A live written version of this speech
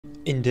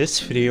In this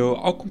video,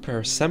 I'll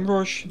compare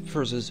Semrush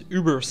versus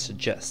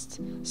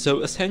Ubersuggest. So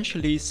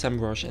essentially,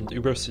 Semrush and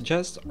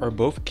Ubersuggest are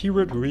both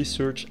keyword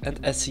research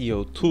and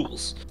SEO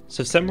tools.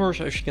 So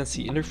Semrush, as you can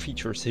see in their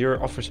features here,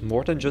 offers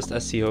more than just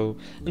SEO,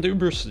 and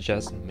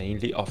Ubersuggest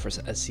mainly offers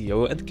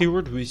SEO and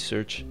keyword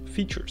research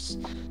features.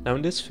 Now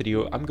in this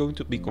video, I'm going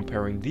to be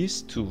comparing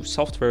these two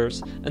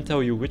softwares and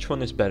tell you which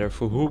one is better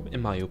for whom in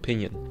my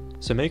opinion.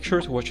 So make sure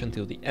to watch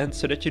until the end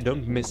so that you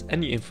don't miss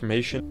any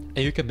information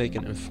and you can make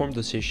an informed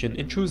decision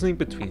in choosing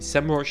between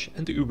Semrush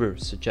and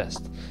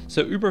Ubersuggest.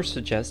 So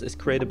Ubersuggest is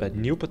created by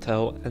Neil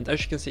Patel, and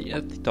as you can see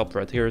at the top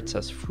right here it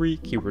says free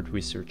keyword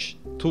research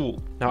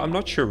tool. Now I'm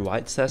not sure why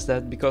it says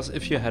that, because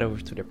if you head over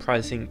to the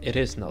pricing, it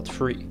is not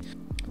free.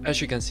 As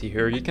you can see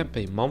here, you can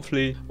pay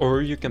monthly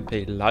or you can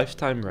pay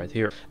lifetime right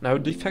here. Now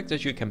the fact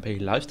that you can pay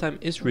lifetime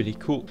is really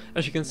cool.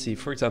 As you can see,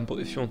 for example,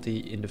 if you want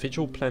the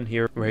individual plan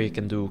here, where you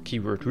can do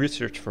keyword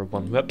research for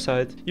one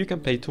website, you can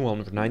pay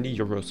 290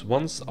 euros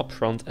once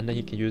upfront and then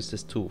you can use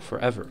this tool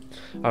forever.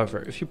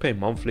 However, if you pay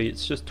monthly,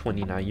 it's just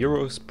 29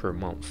 euros per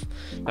month.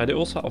 Now they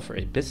also offer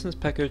a business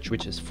package,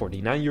 which is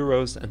 49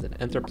 euros, and an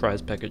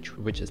enterprise package,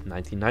 which is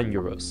 99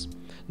 euros.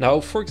 Now,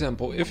 for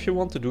example, if you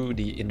want to do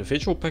the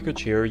individual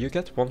package here, you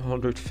get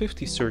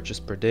 150 searches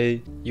per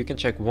day, you can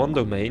check one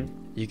domain,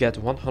 you get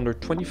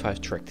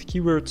 125 tracked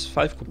keywords,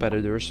 5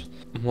 competitors,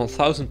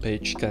 1000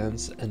 page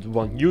scans and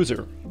 1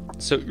 user.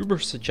 So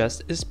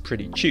Ubersuggest is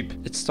pretty cheap.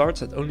 It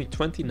starts at only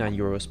 29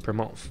 euros per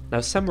month. Now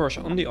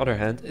Semrush, on the other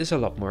hand, is a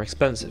lot more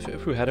expensive.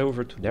 If we head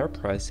over to their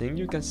pricing,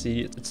 you can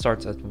see it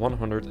starts at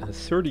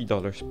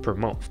 $130 per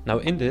month. Now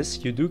in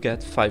this, you do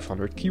get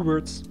 500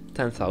 keywords,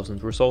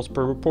 10,000 results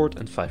per report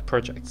and 5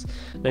 projects.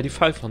 Now the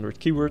 500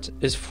 keywords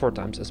is 4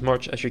 times as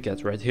much as you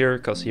get right here,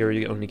 because here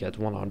you only get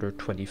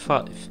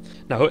 125.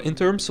 Now in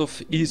terms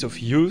of ease of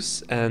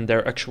use and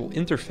their actual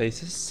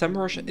interfaces,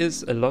 Semrush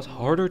is a lot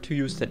harder to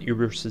use than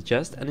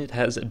Ubersuggest, and it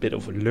has a bit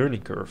of a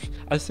learning curve.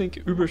 I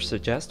think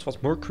Ubersuggest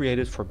was more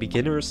created for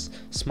beginners,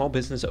 small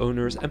business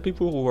owners and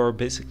people who are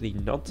basically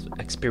not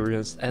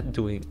experienced at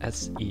doing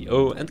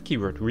SEO and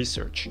keyword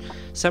research.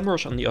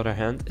 Semrush, on the other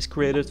hand, is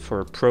created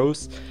for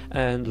pros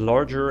and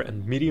larger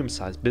and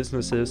medium-sized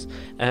businesses,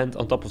 and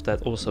on top of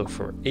that also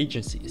for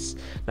agencies.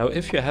 Now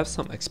if you have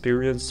some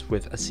experience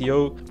with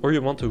SEO or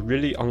you want to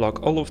really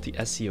unlock all of the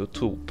SEO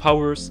tool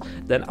powers,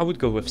 then I would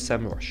go with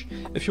Semrush.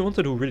 If you want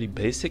to do really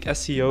basic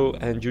SEO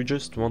and you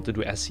just want to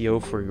do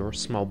SEO for your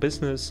small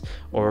business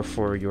or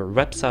for your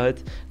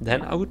website,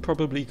 then I would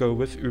probably go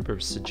with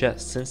Ubersuggest,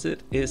 since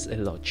it is a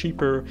lot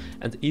cheaper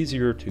and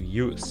easier to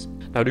use.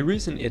 Now the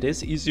reason it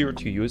is easier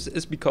to use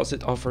is because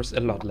it offers a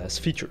lot less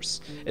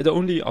features. It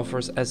only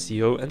offers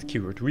SEO and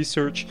keyword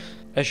research,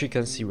 as you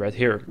can see right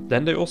here.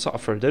 Then they also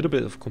offer a little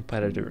bit of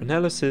competitor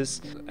analysis,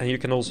 and you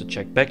can also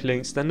check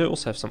backlinks. Then they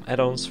also have some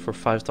add-ons for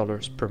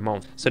 $5 per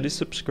month. So this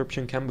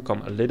subscription can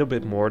become a little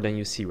bit more than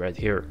you see right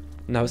here.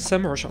 Now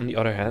Semrush, on the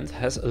other hand,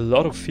 has a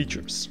lot of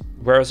features.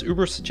 Whereas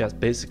Ubersuggest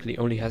basically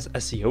only has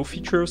SEO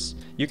features,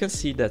 you can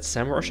see that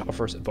Semrush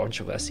offers a bunch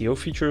of SEO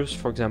features.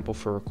 For example,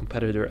 for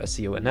competitor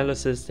SEO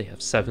analysis, they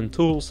have 7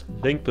 tools,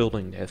 link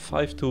building they have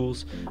 5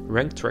 tools,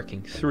 rank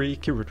tracking 3,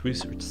 keyword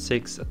research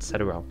 6,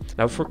 etc.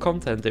 Now for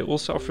content, they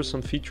also offer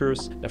some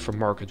features, and for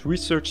market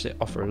research, they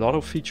offer a lot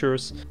of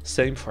features,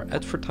 same for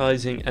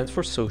advertising and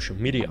for social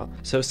media.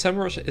 So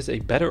Semrush is a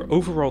better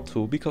overall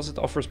tool because it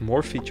offers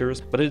more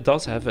features, but it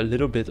does have a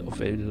little bit of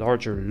a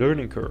larger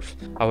learning curve.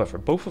 However,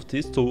 both of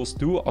these tools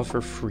do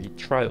offer free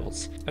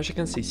trials. As you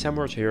can see,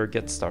 Semrush here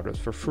gets started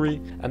for free,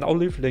 and I'll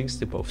leave links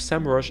to both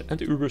Semrush and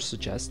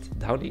Ubersuggest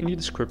down in the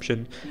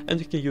description, and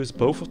you can use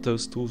both of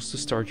those tools to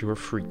start your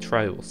free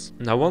trials.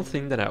 Now one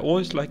thing that I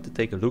always like to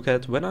take a look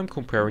at when I'm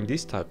comparing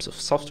these types of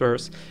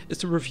softwares is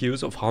the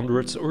reviews of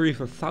hundreds or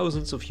even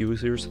thousands of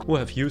users who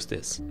have used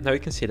this. Now you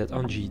can see that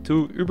on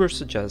G2,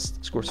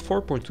 Ubersuggest scores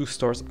 4.2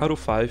 stars out of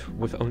 5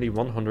 with only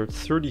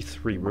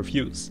 133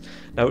 reviews.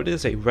 Now it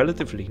is a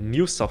relatively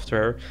new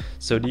software,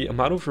 so the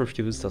amount of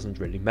reviews doesn't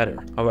really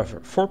matter. However,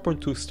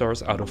 4.2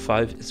 stars out of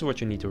 5 is what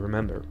you need to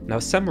remember. Now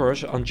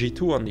Semrush on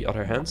G2, on the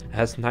other hand,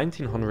 has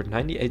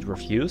 1998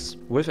 reviews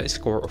with a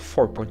score of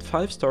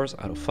 4.5 stars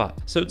out of 5.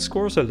 So it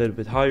scores a little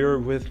bit higher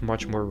with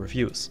much more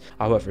reviews.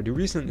 However, the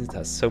reason it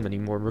has so many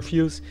more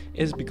reviews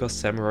is because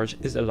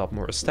Semrush is a lot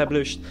more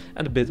established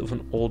and a bit of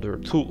an older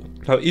tool.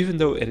 Now even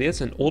though it is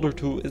an older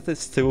tool, it is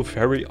still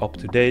very up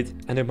to date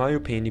and in my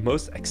opinion the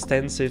most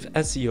extensive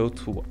SEO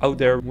tool out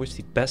there with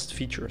the best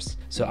features.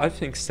 So I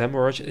think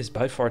Semrush is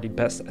by far the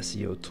best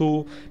SEO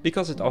tool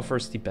because it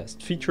offers the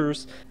best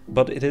features,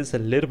 but it is a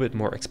little bit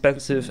more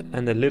expensive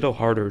and a little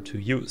harder to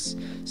use.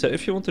 So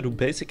if you want to do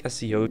basic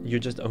SEO, you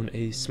just own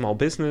a small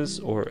business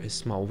or a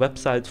small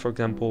website, for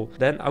example,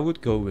 then I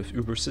would go with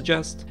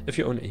Ubersuggest. If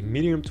you own a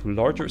medium to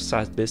larger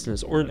sized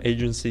business or an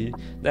agency,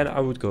 then I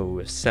would go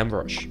with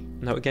Semrush.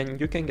 Now again,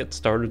 you can get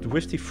started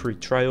with the free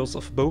trials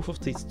of both of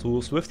these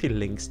tools with the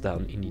links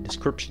down in the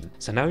description.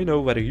 So now you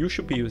know whether you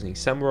should be using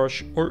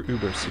Semrush or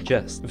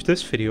Ubersuggest. If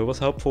this video was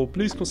helpful,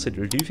 please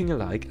consider leaving a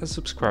like and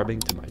subscribing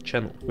to my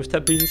channel. With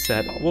that being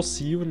said, I will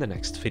see you in the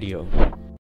next video.